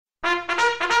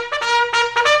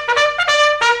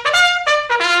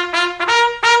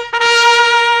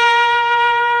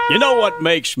You know what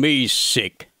makes me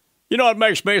sick? You know what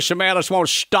makes me so mad? I just want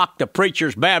to stock the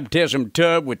preacher's baptism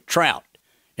tub with trout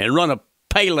and run a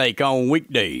pay lake on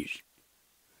weekdays.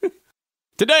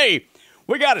 Today,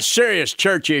 we got a serious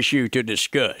church issue to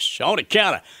discuss. On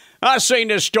account of, I seen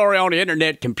this story on the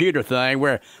internet computer thing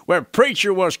where a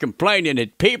preacher was complaining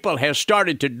that people have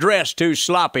started to dress too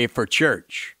sloppy for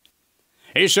church.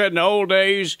 He said in the old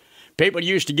days, people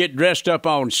used to get dressed up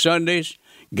on Sundays.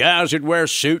 Guys would wear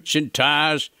suits and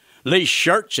ties, at least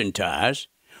shirts and ties.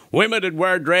 Women would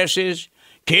wear dresses.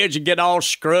 Kids would get all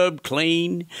scrubbed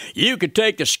clean. You could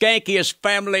take the skankiest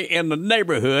family in the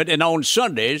neighborhood, and on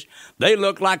Sundays, they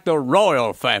looked like the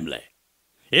royal family.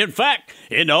 In fact,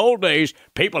 in the old days,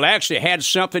 people actually had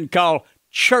something called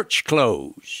church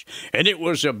clothes, and it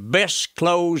was the best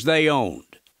clothes they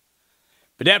owned.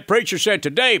 But that preacher said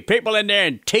today, people in there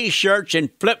in T-shirts and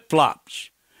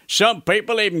flip-flops. Some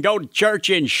people even go to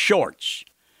church in shorts.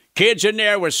 Kids in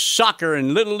there with soccer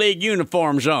and Little League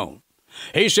uniforms on.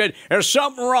 He said, there's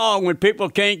something wrong when people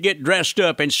can't get dressed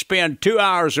up and spend 2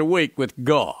 hours a week with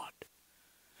God.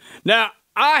 Now,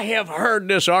 I have heard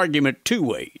this argument two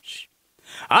ways.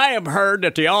 I have heard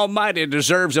that the Almighty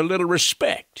deserves a little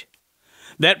respect,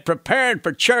 that preparing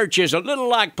for church is a little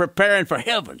like preparing for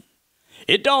heaven.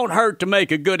 It don't hurt to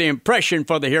make a good impression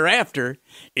for the hereafter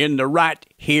in the right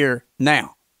here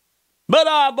now. But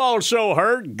I've also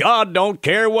heard God don't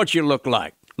care what you look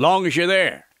like, long as you're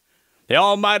there. The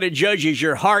Almighty judges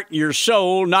your heart and your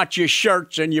soul, not your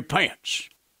shirts and your pants.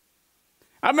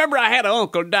 I remember I had an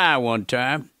uncle die one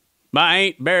time. My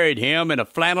aunt buried him in a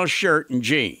flannel shirt and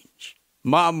jeans.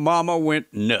 My mama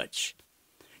went nuts.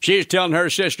 She was telling her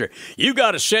sister, you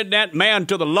got to send that man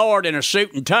to the Lord in a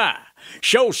suit and tie.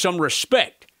 Show some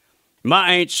respect.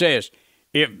 My aunt says,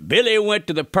 if Billy went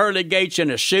to the pearly gates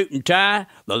in a suit and tie,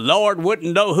 the Lord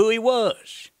wouldn't know who he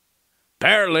was.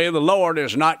 Apparently, the Lord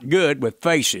is not good with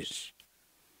faces.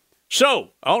 So,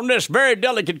 on this very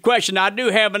delicate question, I do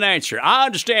have an answer. I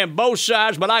understand both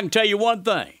sides, but I can tell you one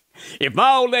thing. If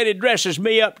my old lady dresses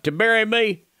me up to bury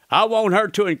me, I want her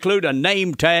to include a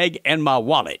name tag and my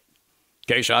wallet,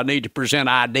 in case I need to present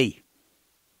ID.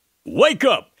 Wake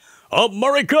up,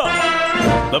 America!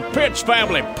 The Pitts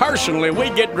family, personally, we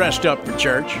get dressed up for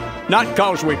church, not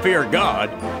because we fear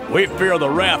God, we fear the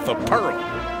wrath of Pearl.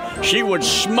 She would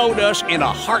smote us in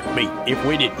a heartbeat if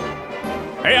we didn't.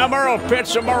 Hey, I'm Earl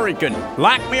Pitts American.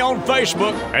 Like me on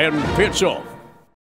Facebook and Pitts off.